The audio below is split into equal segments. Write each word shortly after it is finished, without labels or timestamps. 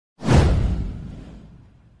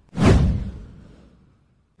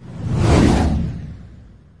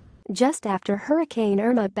Just after Hurricane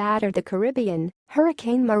Irma battered the Caribbean,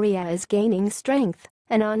 Hurricane Maria is gaining strength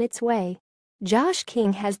and on its way. Josh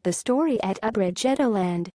King has the story at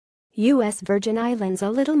Land. U.S. Virgin Islands. A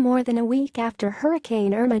little more than a week after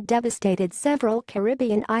Hurricane Irma devastated several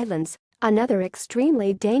Caribbean islands, another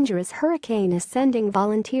extremely dangerous hurricane is sending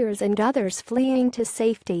volunteers and others fleeing to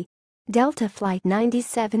safety. Delta Flight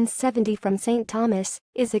 9770 from St. Thomas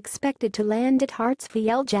is expected to land at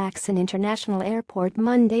Hartsfield-Jackson International Airport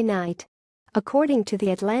Monday night. According to the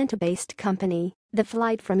Atlanta-based company, the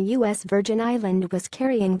flight from U.S. Virgin Island was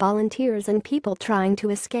carrying volunteers and people trying to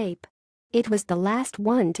escape. It was the last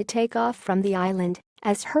one to take off from the island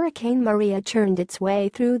as Hurricane Maria churned its way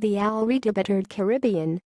through the already battered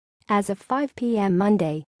Caribbean. As of 5 p.m.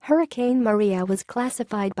 Monday, Hurricane Maria was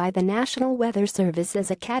classified by the National Weather Service as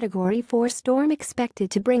a Category 4 storm expected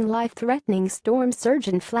to bring life-threatening storm surge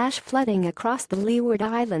and flash flooding across the Leeward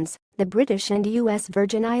Islands, the British and U.S.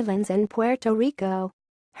 Virgin Islands and Puerto Rico.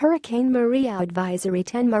 Hurricane Maria Advisory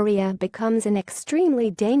 10 Maria becomes an extremely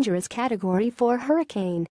dangerous Category 4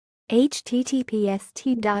 hurricane.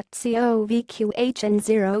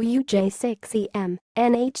 https://tovqhn0uj6em,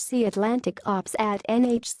 NHC Atlantic Ops at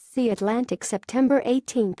NHC Atlantic September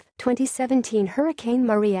 18, 2017. Hurricane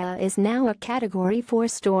Maria is now a Category 4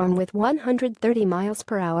 storm with 130 miles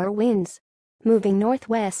per hour winds. Moving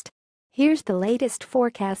northwest. Here's the latest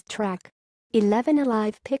forecast track. 11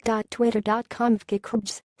 Alive pic.twitter.com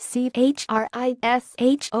CHRISHOLCOM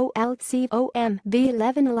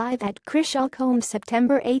V11 Alive at Krishalcombe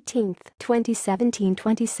September 18, 2017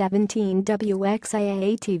 WXIA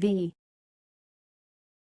TV